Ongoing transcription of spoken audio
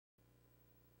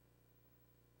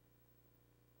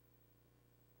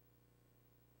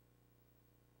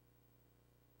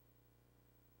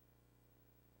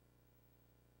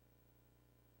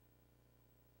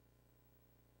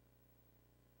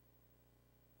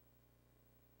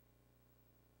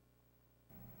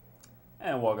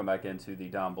And welcome back into the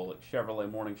Don Bullock Chevrolet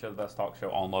Morning Show, the best talk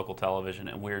show on local television.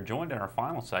 And we are joined in our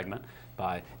final segment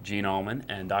by Gene Allman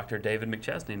and Dr. David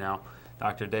McChesney. Now,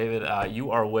 Dr. David, you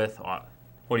are with, what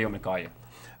do you want me to call you?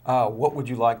 What would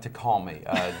you like to call me?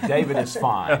 David is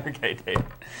fine. Okay,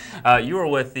 David. You are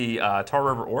with the Tar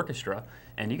River Orchestra,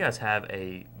 and you guys have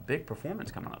a big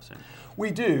performance coming up soon. We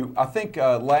do. I think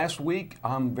last week,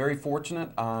 I'm very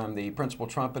fortunate. I'm the principal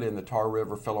trumpet in the Tar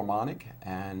River Philharmonic,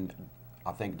 and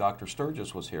I think Dr.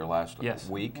 Sturgis was here last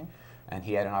week, and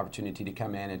he had an opportunity to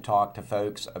come in and talk to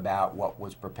folks about what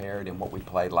was prepared and what we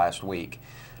played last week.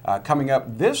 Coming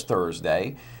up this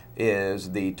Thursday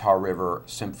is the Tar River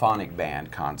Symphonic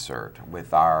Band concert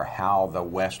with our How the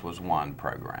West Was Won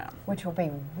program. Which will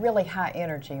be really high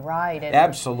energy, right?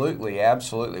 Absolutely,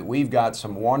 absolutely. We've got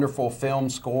some wonderful film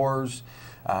scores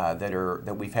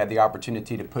that we've had the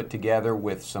opportunity to put together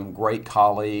with some great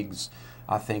colleagues.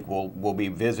 I think we'll be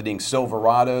visiting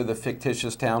Silverado, the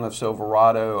fictitious town of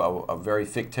Silverado, a very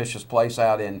fictitious place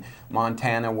out in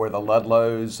Montana where the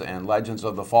Ludlows and Legends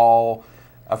of the Fall.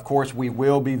 Of course, we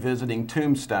will be visiting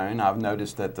Tombstone. I've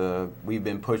noticed that we've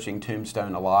been pushing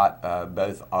Tombstone a lot,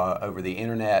 both over the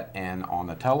internet and on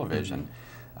the television.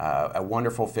 A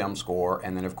wonderful film score,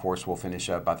 and then of course we'll finish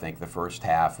up, I think, the first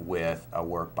half with a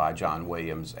work by John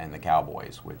Williams and the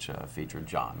Cowboys, which featured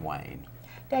John Wayne.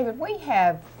 David,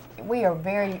 we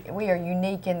are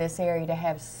unique in this area to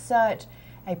have such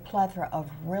a plethora of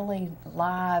really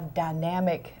live,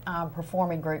 dynamic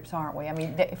performing groups, aren't we? I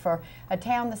mean, for a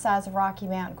town the size of Rocky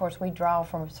Mount, of course, we draw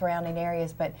from surrounding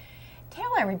areas, but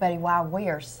tell everybody why we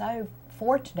are so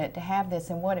fortunate to have this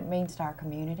and what it means to our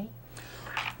community.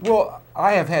 Well,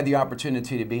 I have had the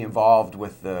opportunity to be involved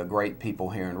with the great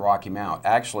people here in Rocky Mount,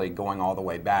 actually going all the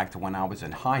way back to when I was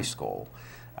in high school.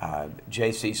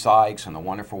 J.C. Sykes and the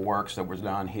wonderful works that was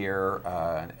done here,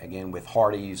 again with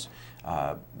Hardy's.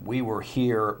 We were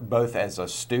here both as a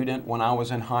student when I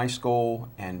was in high school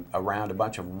and around a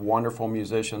bunch of wonderful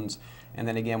musicians. And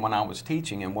then again, when I was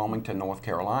teaching in Wilmington, North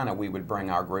Carolina, we would bring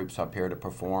our groups up here to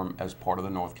perform as part of the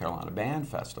North Carolina Band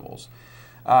Festivals.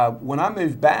 When I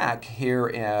moved back here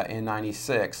in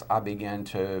 '96, I began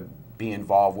to be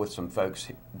involved with some folks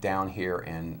down here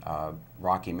in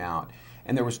Rocky Mount.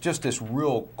 And there was just this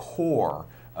real core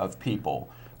of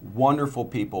people, wonderful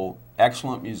people,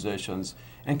 excellent musicians,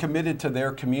 and committed to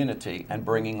their community and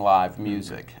bringing live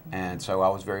music. And so I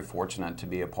was very fortunate to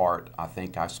be a part. I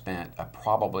think I spent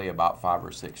probably about 5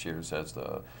 or 6 years as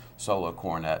the solo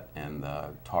cornet in the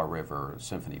Tar River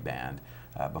Symphony Band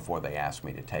before they asked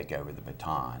me to take over the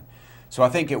baton. So I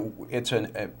think it's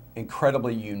an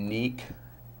incredibly unique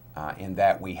in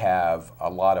that we have a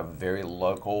lot of very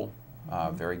local,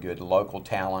 very good local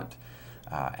talent,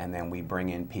 and then we bring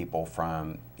in people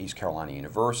from East Carolina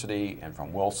University and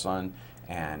from Wilson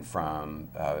and from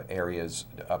areas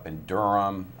up in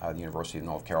Durham, the University of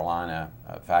North Carolina,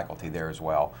 faculty there as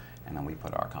well, and then we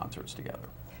put our concerts together.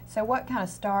 So what kind of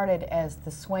started as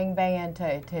the swing band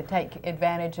to take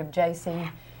advantage of J.C.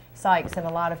 Sykes and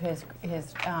a lot of his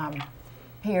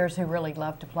peers who really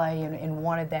loved to play and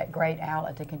wanted that great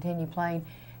outlet to continue playing,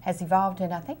 has evolved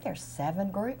into, I think there's 7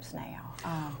 groups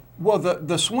now. Well,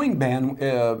 the swing band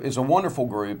is a wonderful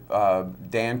group.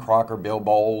 Dan Crocker, Bill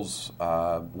Bowles,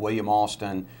 William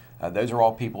Austin, those are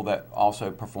all people that also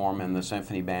perform in the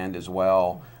symphony band as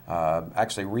well.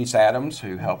 Actually, Reese Adams,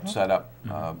 who helped set up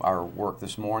our work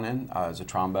this morning as a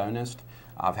trombonist.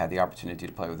 I've had the opportunity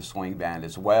to play with the swing band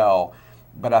as well.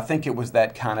 But I think it was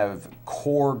that kind of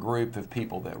core group of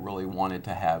people that really wanted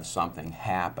to have something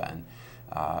happen.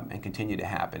 And continue to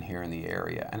happen here in the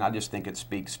area. And I just think it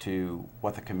speaks to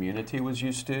what the community was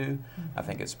used to. I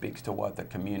think it speaks to what the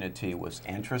community was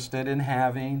interested in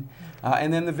having.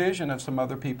 And then the vision of some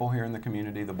other people here in the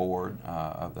community, the board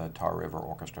of the Tar River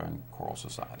Orchestra and Choral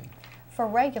Society. For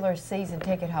regular season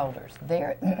ticket holders,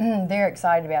 they're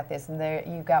excited about this,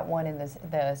 and you've got one in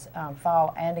the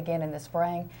fall and again in the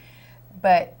spring.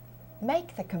 But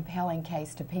make the compelling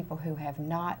case to people who have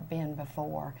not been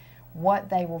before, what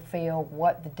they will feel,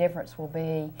 what the difference will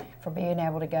be for being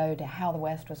able to go to How the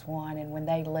West Was Won, and when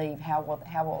they leave, how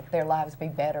will their lives be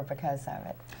better because of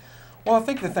it? Well, I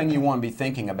think the thing you want to be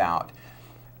thinking about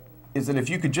is that if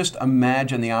you could just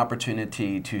imagine the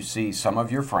opportunity to see some of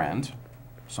your friends,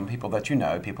 some people that you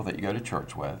know, people that you go to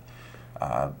church with,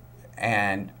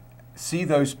 and see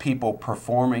those people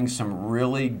performing some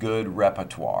really good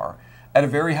repertoire at a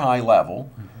very high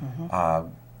level.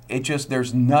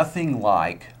 There's nothing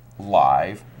like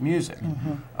live music.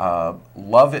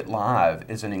 Love It Live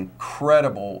is an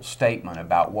incredible statement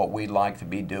about what we'd like to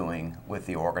be doing with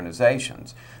the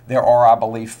organizations. There are, I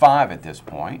believe, 5 at this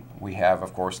point. We have,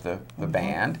 of course, the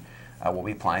band. will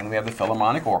be playing. We have the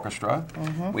Philharmonic Orchestra.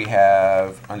 We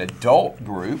have an adult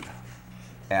group.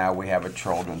 We have a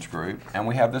children's group. And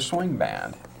we have the swing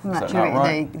band. I'm Is not that not sure.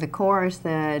 right? The chorus,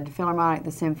 the Philharmonic,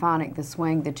 the Symphonic, the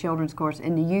swing, the children's chorus,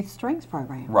 and the youth strings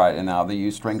program. Right, and now the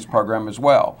youth strings program as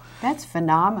well. That's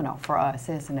phenomenal for us,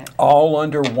 isn't it? All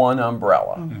under one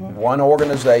umbrella. One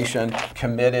organization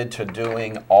committed to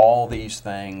doing all these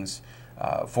things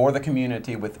for the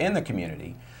community, within the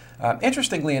community.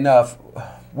 Interestingly enough,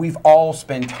 we've all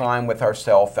spent time with our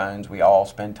cell phones, we all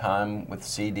spend time with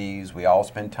CDs, we all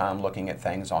spend time looking at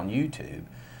things on YouTube,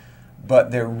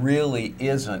 but there really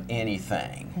isn't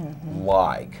anything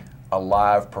like a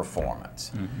live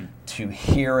performance. To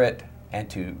hear it and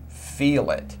to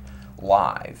feel it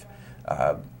live.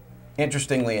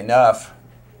 Interestingly enough,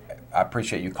 I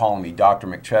appreciate you calling me Dr.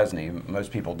 McChesney.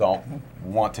 Most people don't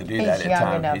want to do that He's at young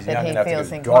times. enough He's that young he enough to feels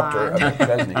go, Dr. inclined.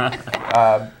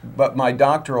 McChesney. But my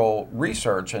doctoral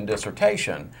research and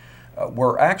dissertation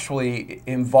were actually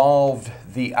involved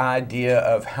the idea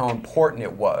of how important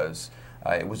it was.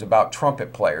 It was about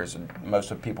trumpet players, and most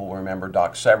of people will remember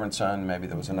Doc Severinsen. Maybe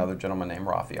there was another gentleman named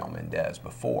Rafael Mendez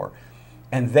before.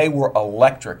 And they were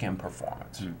electric in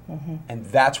performance. And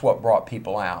that's what brought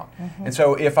people out. And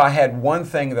so if I had one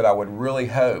thing that I would really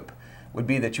hope would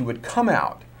be that you would come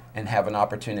out and have an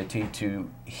opportunity to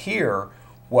hear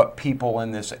what people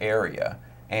in this area,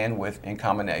 and in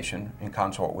combination, in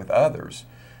consort with others,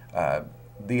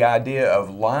 the idea of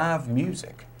live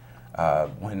music.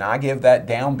 When I give that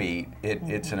downbeat,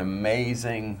 it's an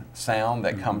amazing sound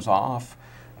that comes off.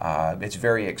 It's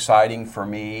very exciting for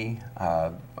me.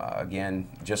 Again,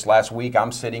 just last week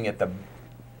I'm sitting at the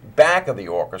back of the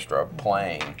orchestra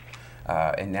playing,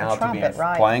 and now the trumpet,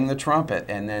 right. playing the trumpet.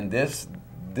 And then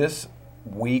this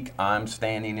week I'm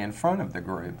standing in front of the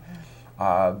group,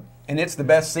 and it's the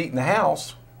best seat in the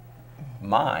house,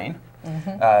 mine.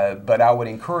 But I would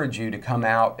encourage you to come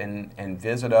out and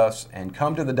visit us and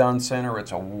come to the Dunn Center.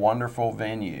 It's a wonderful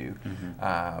venue,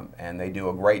 and they do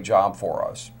a great job for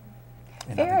us.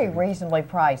 Very reasonably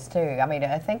priced, too. I mean,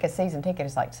 I think a season ticket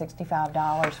is like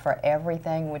 $65 for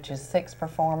everything, which is 6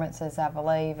 performances, I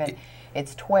believe, and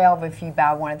it's 12 if you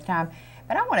buy one at a time.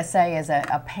 But I want to say, as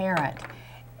a parent,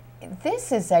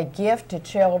 this is a gift to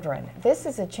children. This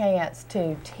is a chance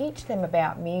to teach them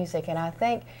about music, and I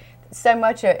think so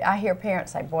much, I hear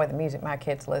parents say, boy, the music my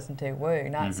kids listen to, woo,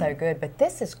 not so good. But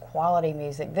this is quality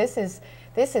music. This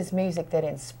is music that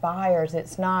inspires.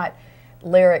 It's not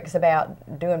lyrics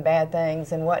about doing bad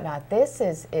things and whatnot. This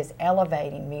is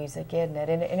elevating music, isn't it?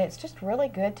 And it's just really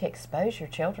good to expose your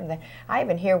children. I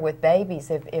even hear with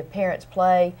babies, if parents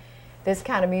play this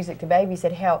kind of music to babies,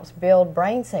 it helps build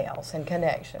brain cells and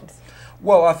connections.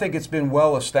 Well, I think it's been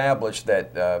well established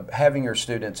that having your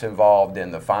students involved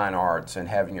in the fine arts and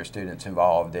having your students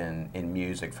involved in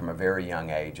music from a very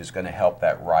young age is going to help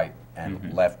that right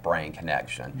and left brain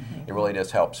connection. It really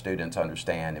does help students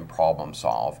understand and problem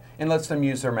solve, and lets them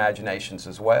use their imaginations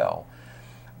as well.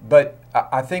 But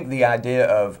I think the idea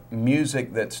of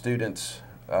music that students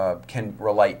can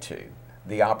relate to,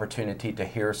 the opportunity to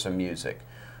hear some music.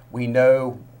 We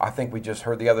know, I think we just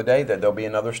heard the other day that there'll be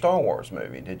another Star Wars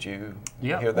movie. Did you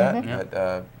hear that?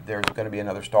 That there's going to be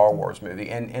another Star Wars movie.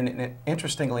 And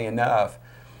interestingly enough,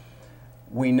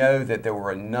 we know that there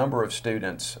were a number of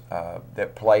students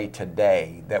that play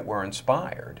today that were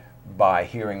inspired by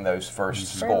hearing those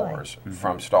first scores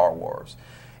from Star Wars.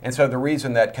 And so the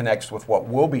reason that connects with what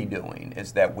we'll be doing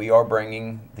is that we are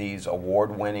bringing these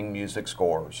award-winning music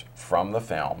scores from the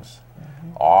films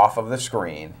off of the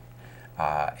screen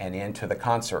and into the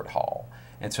concert hall.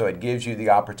 And so it gives you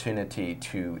the opportunity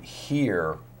to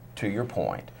hear, to your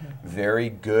point, very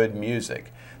good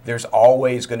music. There's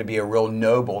always going to be a real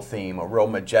noble theme, a real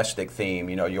majestic theme.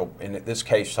 You know, in this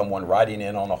case, someone riding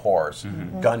in on a horse,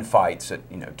 gunfights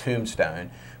at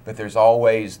Tombstone. But there's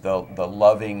always the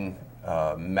loving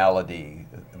melody,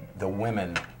 the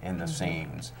women in the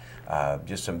scenes,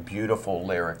 just some beautiful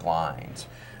lyric lines.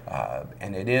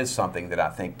 And it is something that I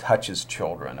think touches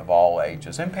children of all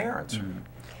ages and parents.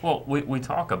 Well, we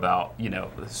talk about,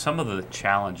 some of the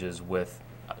challenges with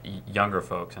younger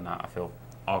folks, and I feel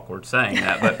awkward saying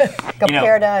that, but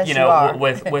compared to us, you are.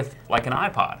 with like an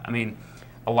iPod. I mean,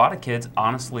 a lot of kids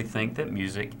honestly think that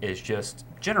music is just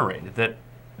generated, that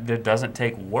it doesn't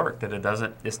take work, that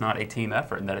it's not a team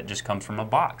effort, and that it just comes from a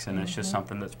box and it's just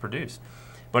something that's produced.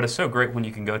 But it's so great when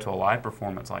you can go to a live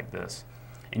performance like this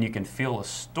and you can feel a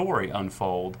story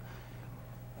unfold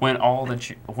when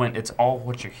it's all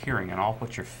what you're hearing and all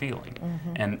what you're feeling.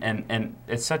 And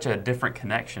it's such a different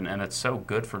connection, and it's so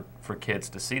good for kids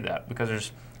to see that, because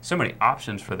there's so many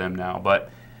options for them now. But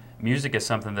music is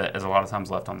something that is a lot of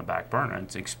times left on the back burner.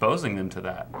 It's exposing them to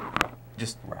that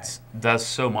just does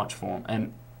so much for them,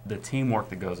 and the teamwork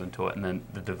that goes into it, and then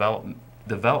the development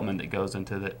that goes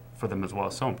into it for them as well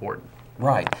is so important.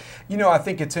 Right. You know, I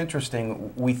think it's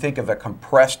interesting. We think of a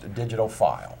compressed digital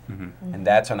file, and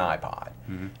that's an iPod.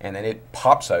 And then it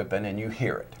pops open and you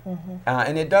hear it.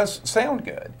 And it does sound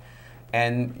good,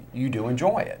 and you do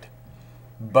enjoy it.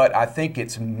 But I think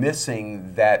it's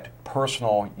missing that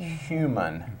personal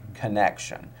human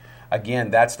connection.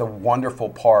 Again, that's the wonderful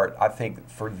part. I think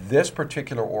for this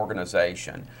particular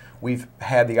organization, we've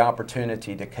had the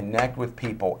opportunity to connect with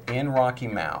people in Rocky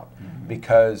Mount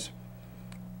because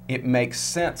it makes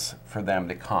sense for them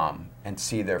to come and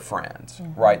see their friends,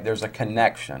 right? There's a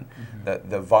connection,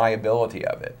 the viability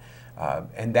of it.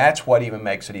 And that's what even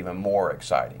makes it even more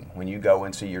exciting. When you go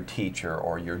and see your teacher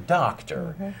or your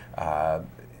doctor,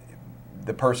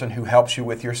 the person who helps you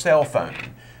with your cell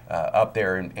phone up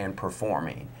there and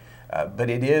performing. But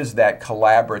it is that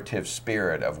collaborative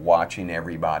spirit of watching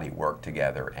everybody work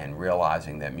together and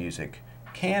realizing that music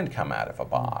can come out of a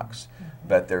box,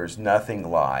 but there's nothing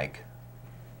like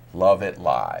love it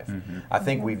live. I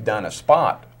think we've done a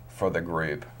spot for the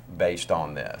group based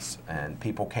on this, and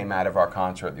people came out of our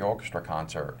concert, the orchestra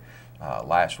concert,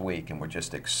 last week, and were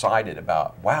just excited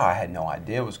about, wow, I had no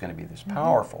idea it was going to be this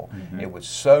powerful. It was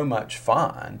so much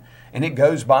fun, and it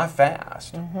goes by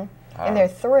fast. And there are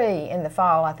 3 in the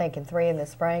fall, I think, and 3 in the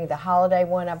spring. The holiday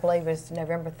one, I believe, is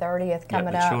November 30th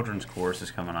coming up. The children's chorus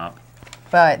is coming up.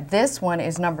 But this one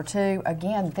is number 2,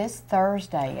 again, this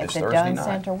Thursday at the Dunn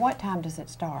Center. What time does it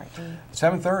start?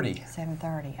 7:30.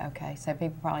 7:30, okay. So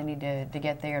people probably need to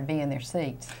get there and be in their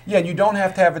seats. Yeah, you don't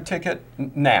have to have a ticket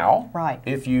now. Right.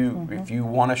 If you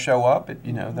want to show up,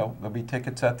 you know, there'll be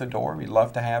tickets at the door. We'd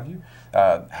love to have you.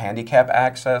 Handicap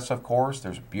access, of course.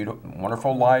 There's beautiful,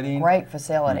 wonderful lighting. Great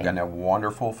facility. And a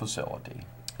wonderful facility.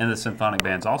 And the symphonic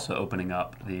band's also opening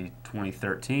up the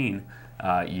 2013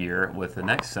 year with the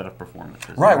next set of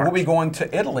performances. Right, we'll be going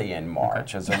to Italy in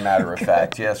March, as a matter of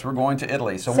fact. Yes, we're going to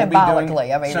Italy. So symbolically, we'll be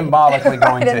doing, I mean, symbolically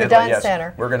going right to in the Italy. Dunn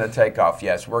Center. We're going to take off.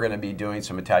 Yes, we're going to be doing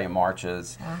some Italian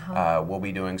marches. We'll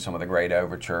be doing some of the great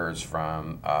overtures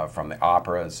from the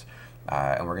operas,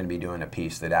 and we're going to be doing a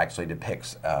piece that actually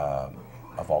depicts a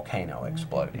volcano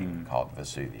exploding called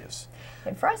Vesuvius.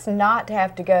 And for us not to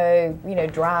have to go, you know,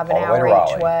 drive an All the way hour to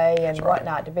Raleigh. each way and That's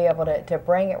whatnot, right. to be able to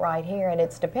bring it right here, and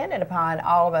it's dependent upon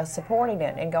all of us supporting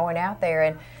it and going out there,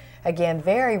 and again,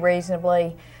 very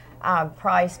reasonably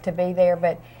priced to be there.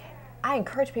 But I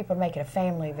encourage people to make it a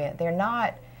family event. They're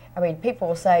not, I mean, people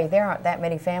will say there aren't that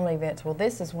many family events. Well,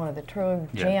 this is one of the true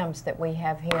gems that we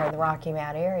have here in the Rocky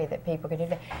Mount area that people can do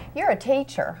that. You're a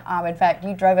teacher. In fact,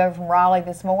 you drove over from Raleigh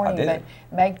this morning, but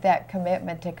make that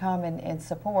commitment to come and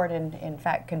support and, in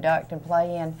fact, conduct and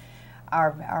play in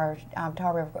our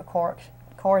Tar River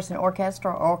Chorus and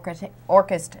Orchestra.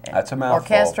 That's a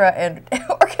mouthful.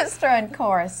 Orchestra and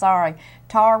chorus. Sorry,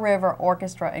 Tar River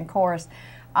Orchestra and Chorus.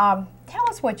 Tell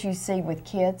us what you see with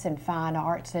kids in fine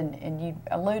arts, and you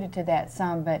alluded to that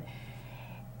some, but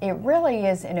it really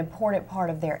is an important part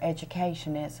of their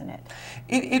education, isn't it?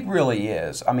 It really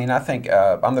is. I mean, I think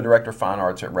I'm the director of fine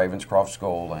arts at Ravenscroft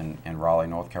School in Raleigh,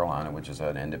 North Carolina, which is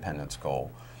an independent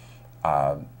school.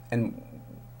 And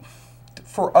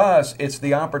for us, it's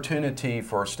the opportunity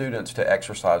for students to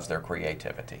exercise their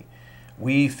creativity.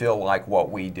 We feel like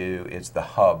what we do is the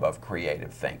hub of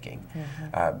creative thinking.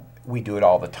 We do it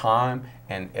all the time,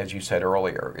 and as you said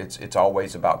earlier, it's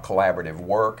always about collaborative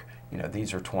work. You know,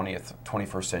 these are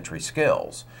 21st century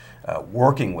skills,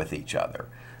 working with each other.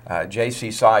 J.C.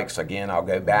 Sykes, again, I'll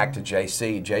go back to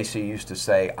J.C. J.C. used to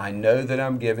say, I know that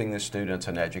I'm giving the students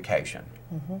an education.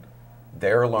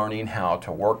 They're learning how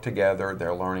to work together.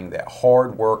 They're learning that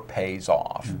hard work pays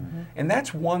off. And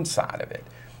that's one side of it.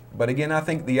 But again, I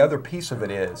think the other piece of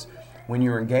it is when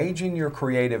you're engaging your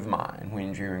creative mind,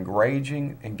 when you're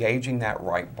engaging that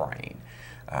right brain,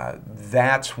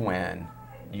 that's when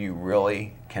you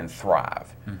really can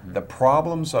thrive. The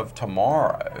problems of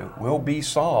tomorrow will be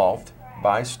solved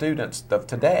by students of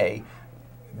today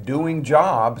doing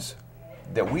jobs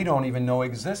that we don't even know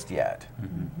exist yet.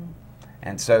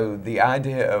 And so the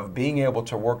idea of being able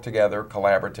to work together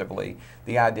collaboratively,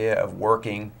 the idea of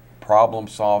working, problem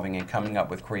solving, and coming up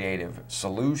with creative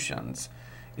solutions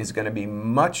is going to be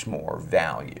much more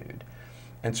valued.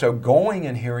 And so going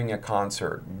and hearing a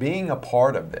concert, being a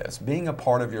part of this, being a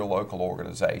part of your local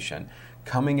organization,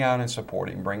 coming out and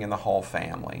supporting, bringing the whole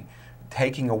family,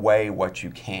 taking away what you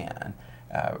can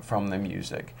from the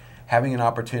music, having an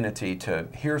opportunity to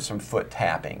hear some foot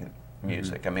tapping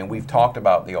music. I mean, we've talked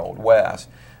about the Old West,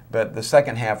 But the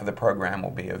second half of the program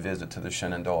will be a visit to the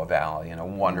Shenandoah Valley and a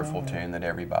wonderful tune that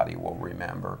everybody will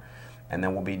remember. And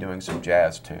then we'll be doing some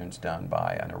jazz tunes done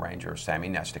by an arranger, Sammy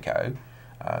Nestico,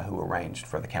 who arranged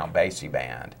for the Count Basie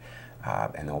Band.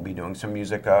 And then we'll be doing some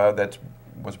music that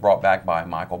was brought back by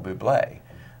Michael Bublé.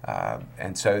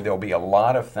 And so there'll be a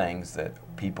lot of things that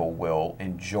people will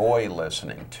enjoy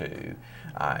listening to,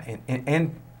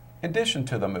 in addition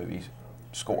to the movie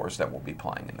scores that we'll be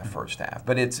playing in the first half.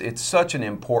 But it's such an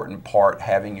important part,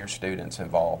 having your students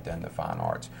involved in the fine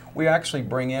arts. We actually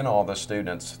bring in all the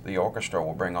students. The orchestra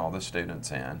will bring all the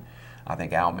students in. I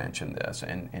think Al mentioned this.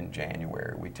 In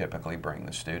January, we typically bring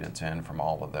the students in from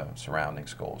all of the surrounding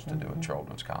schools to do a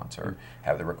children's concert,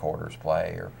 have the recorders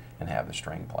play, and have the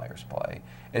string players play.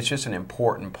 It's just an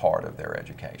important part of their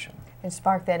education. And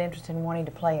spark that interest in wanting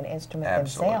to play an instrument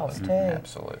themselves, too.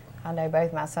 Absolutely. I know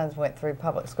both my sons went through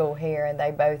public school here, and they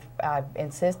both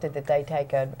insisted that they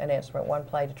take an instrument. One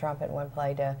played a trumpet, and one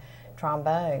played a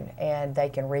trombone, and they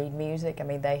can read music. I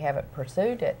mean, they haven't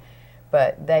pursued it,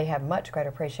 but they have much greater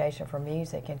appreciation for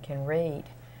music and can read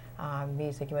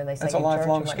music when they sing in church. It's a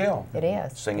lifelong skill. It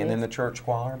is. Singing in the church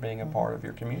choir, being a part of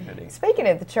your community. Speaking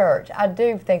of the church, I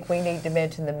do think we need to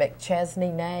mention the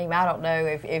McChesney name. I don't know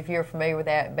if you're familiar with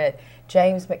that, but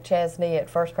James McChesney at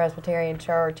First Presbyterian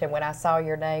Church, and when I saw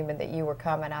your name and that you were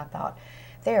coming, I thought,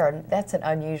 that's an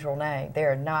unusual name.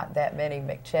 There are not that many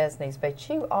McChesneys, but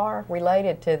you are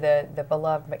related to the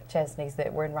beloved McChesneys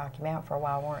that were in Rocky Mount for a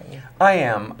while, weren't you? I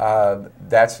am.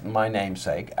 That's my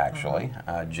namesake, actually.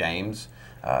 James,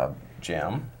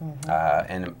 Jim,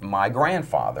 and my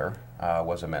grandfather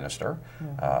was a minister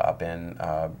up in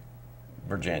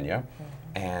Virginia,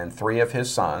 and 3 of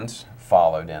his sons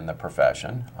followed in the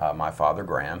profession. My father,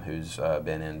 Graham, who's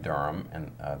been in Durham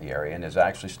and the area and is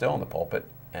actually still in the pulpit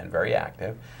and very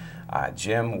active.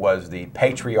 Jim was the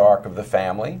patriarch of the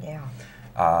family.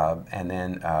 Yeah. And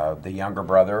then the younger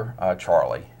brother,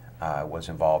 Charlie, was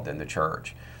involved in the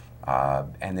church.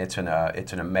 And it's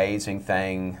an amazing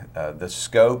thing. The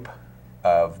scope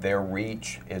of their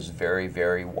reach is very,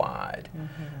 very wide.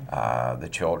 The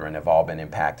children have all been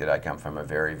impacted. I come from a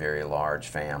very, very large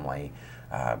family,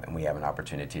 and we have an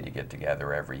opportunity to get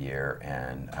together every year,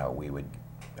 and we would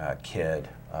kid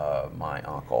my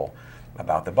uncle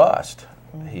about the bust.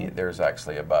 There's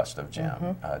actually a bust of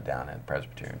Jim down at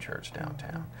Presbyterian Church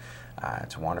downtown.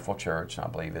 It's a wonderful church, and I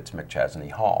believe it's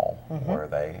McChesney Hall, where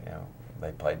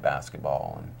they played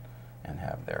basketball and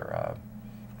have their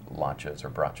lunches or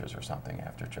brunches or something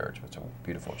after church. It's a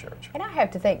beautiful church. And I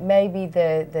have to think maybe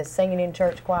the singing in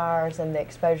church choirs and the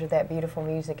exposure of that beautiful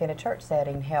music in a church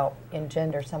setting help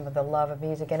engender some of the love of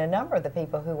music. And a number of the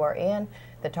people who are in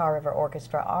the Tar River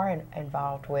Orchestra are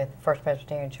involved with First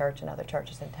Presbyterian Church and other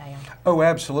churches in town. Oh,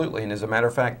 absolutely. And as a matter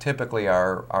of fact, typically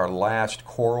our last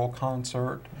choral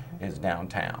concert is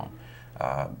downtown.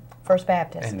 First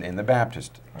Baptist. In the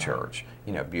Baptist church.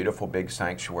 You know, beautiful big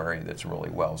sanctuary that's really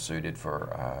well suited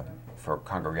for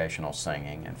congregational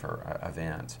singing and for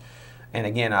events. And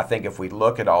again, I think if we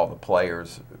look at all the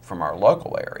players from our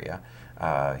local area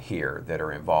here that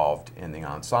are involved in the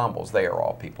ensembles, they are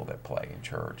all people that play in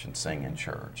church and sing in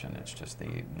church, and it's just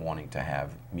the wanting to have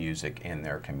music in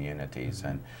their communities.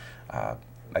 And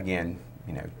again,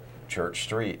 you know, Church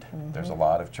Street. There's a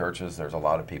lot of churches, there's a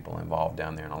lot of people involved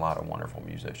down there, and a lot of wonderful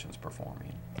musicians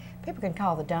performing. People can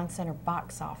call the Dunn Center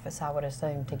box office, I would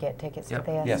assume, to get tickets to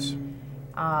this. Yes.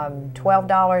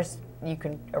 $12, you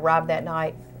can arrive that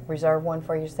night, reserve one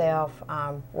for yourself.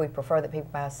 We prefer that people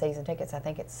buy season tickets. I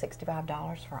think it's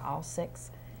 $65 for all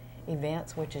 6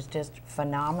 events, which is just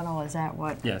phenomenal. Is that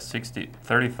what? Yeah,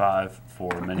 $35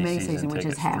 for mini season which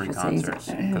tickets, is half 3 a concerts,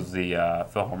 season. because the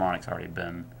Philharmonic's already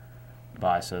been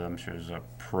by, so I'm sure there's a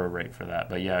pro rate for that.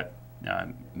 But yeah,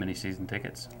 mini season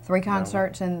tickets. 3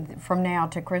 concerts, and from now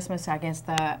to Christmas, I guess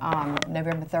the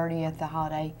November 30th, the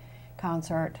holiday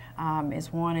concert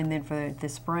is one, and then for the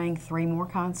spring, 3 more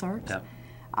concerts. Yep.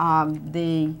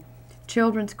 The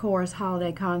Children's Chorus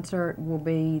holiday concert will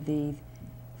be the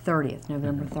 30th,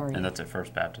 November 30th. And that's at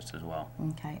First Baptist as well.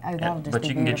 Okay. Oh, that'll just but be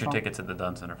you can beautiful. get your tickets at the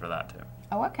Dunn Center for that too.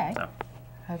 Oh, okay. So.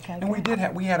 Okay.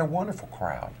 And we had a wonderful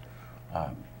crowd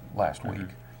last week.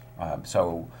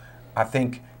 So I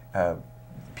think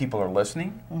people are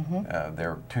listening,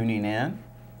 they're tuning in,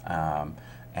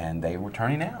 and they were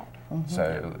turning out.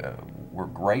 So we're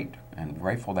great and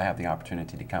grateful to have the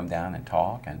opportunity to come down and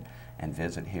talk and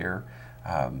visit here.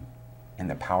 In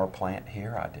the power plant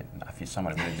here, I didn't. If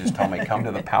somebody would have just told me come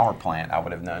to the power plant, I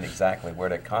would have known exactly where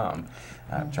to come.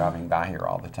 Driving by here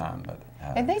all the time, but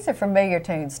And these are familiar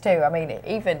tunes too. I mean,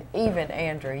 even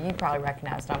Andrew, you probably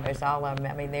recognized almost all of them.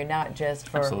 I mean, they're not just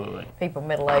for Absolutely. people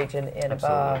middle aged and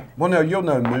above. Well, no, you'll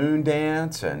know Moon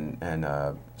Dance and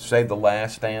Save the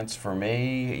Last Dance for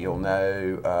Me. You'll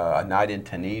know A Night in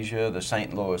Tunisia, the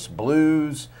St. Louis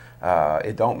Blues.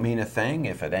 It Don't Mean a Thing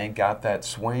If It Ain't Got That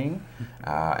Swing.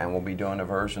 And we'll be doing a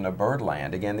version of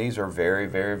Birdland. Again, these are very,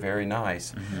 very, very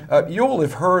nice. You'll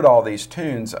have heard all these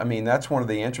tunes. I mean, that's one of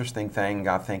the interesting things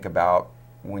I think about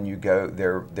when you go.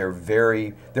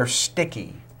 They're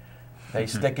sticky. They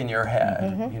stick in your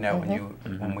head. You know,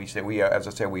 when we say as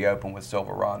I said, we open with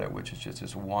Silverado, which is just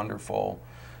this wonderful.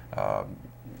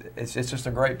 It's just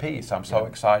a great piece. I'm so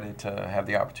excited to have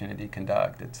the opportunity to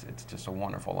conduct. It's just a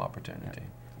wonderful opportunity.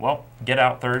 Well, get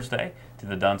out Thursday to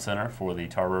the Dunn Center for the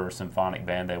Tar River Symphonic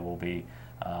Band. They will be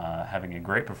having a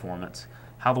great performance.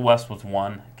 How the West Was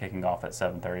Won, kicking off at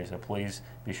 7:30. So please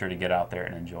be sure to get out there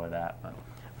and enjoy that. But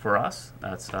for us,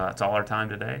 that's all our time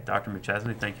today. Dr.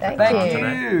 McChesney, thank you for coming on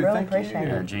today. Really appreciate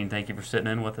it. And Gene, thank you for sitting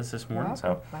in with us this morning.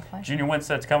 You're welcome. My pleasure. Junior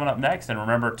Winstead's coming up next, and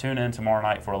remember, tune in tomorrow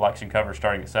night for election coverage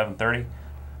starting at 7:30.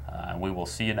 And we will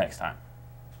see you next time.